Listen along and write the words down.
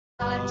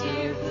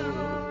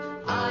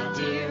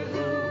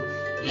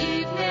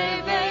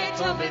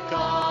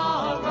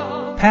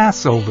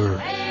Passover.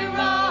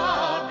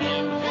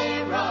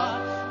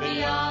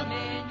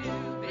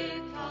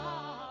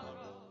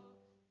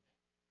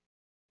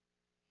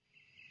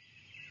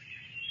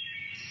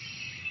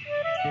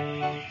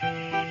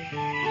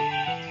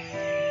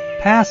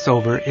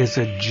 Passover is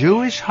a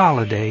Jewish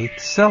holiday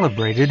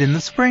celebrated in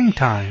the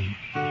springtime.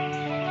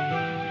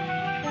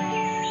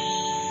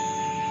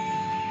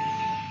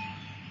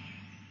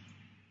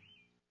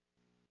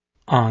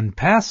 On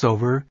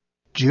Passover,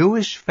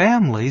 Jewish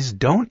families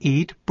don't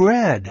eat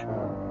bread.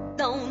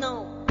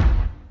 No.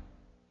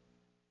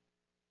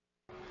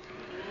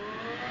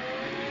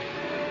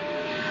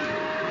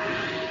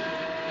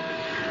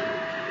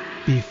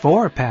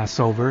 Before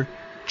Passover,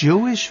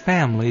 Jewish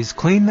families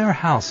clean their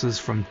houses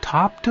from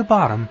top to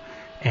bottom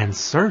and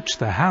search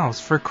the house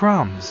for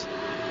crumbs.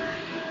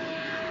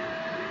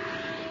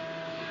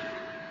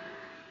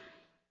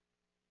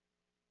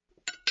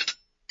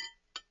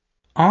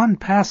 On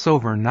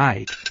Passover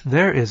night,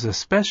 there is a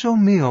special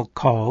meal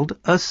called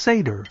a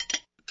Seder.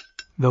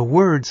 The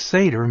word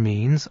Seder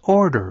means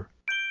order.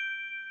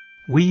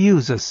 We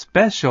use a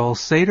special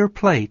Seder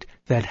plate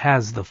that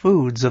has the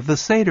foods of the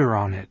Seder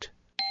on it.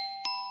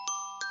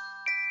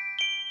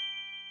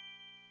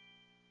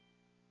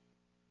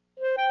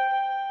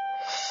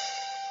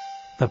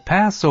 The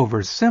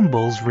Passover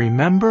symbols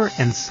remember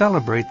and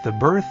celebrate the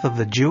birth of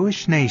the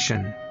Jewish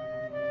nation.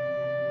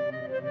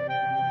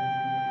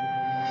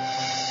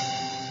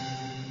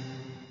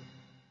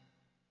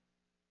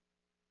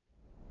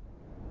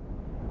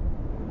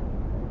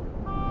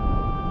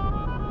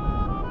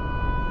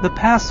 The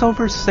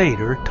Passover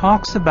Seder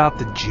talks about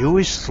the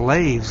Jewish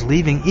slaves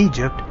leaving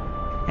Egypt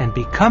and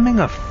becoming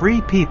a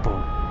free people.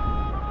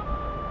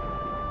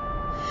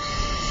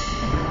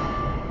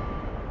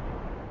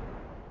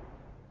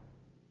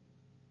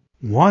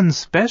 One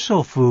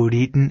special food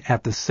eaten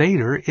at the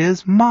Seder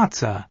is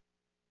matzah.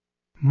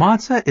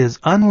 Matzah is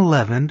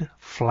unleavened,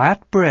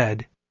 flat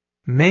bread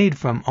made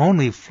from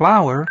only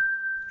flour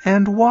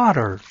and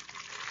water.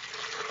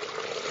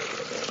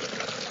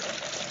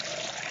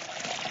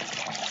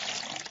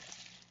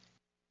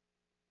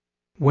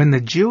 When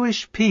the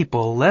Jewish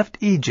people left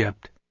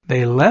Egypt,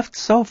 they left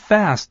so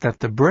fast that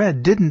the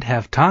bread didn't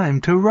have time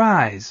to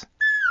rise.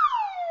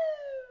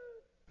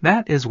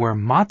 That is where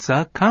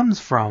matzah comes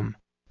from.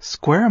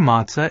 Square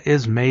matzah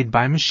is made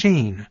by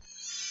machine,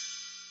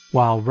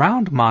 while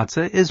round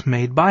matzah is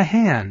made by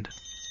hand.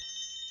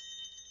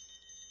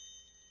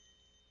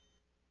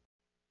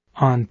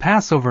 On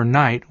Passover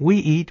night, we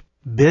eat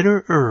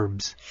bitter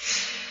herbs.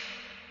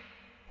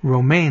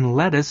 Romaine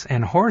lettuce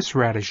and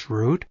horseradish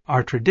root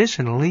are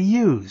traditionally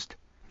used.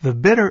 The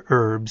bitter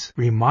herbs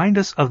remind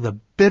us of the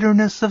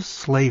bitterness of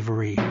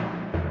slavery.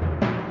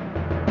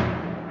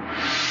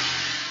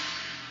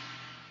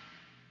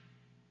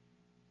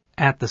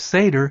 At the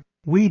Seder,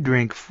 we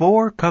drink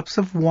 4 cups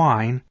of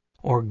wine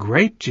or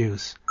grape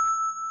juice.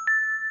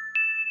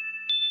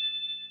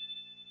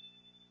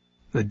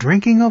 The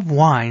drinking of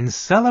wine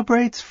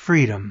celebrates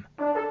freedom.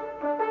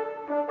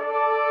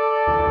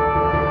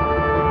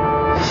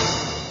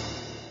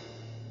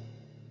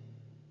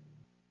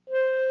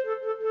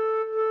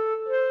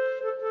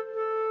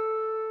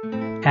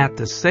 At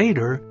the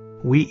Seder,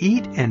 we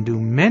eat and do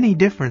many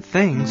different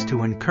things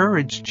to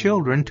encourage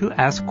children to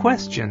ask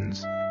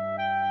questions.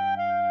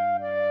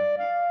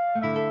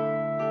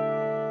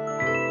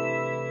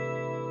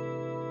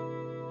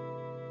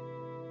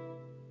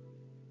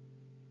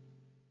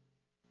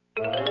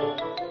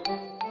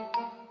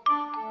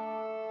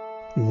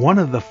 One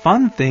of the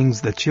fun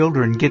things the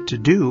children get to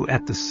do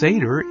at the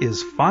Seder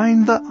is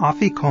find the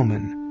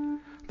afikomen.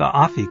 The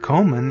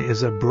afikomen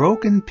is a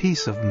broken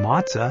piece of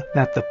matzah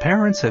that the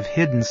parents have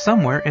hidden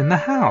somewhere in the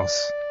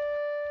house.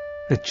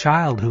 The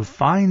child who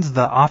finds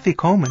the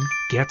afikomen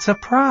gets a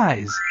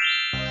prize.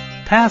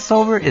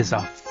 Passover is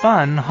a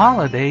fun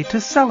holiday to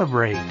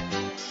celebrate.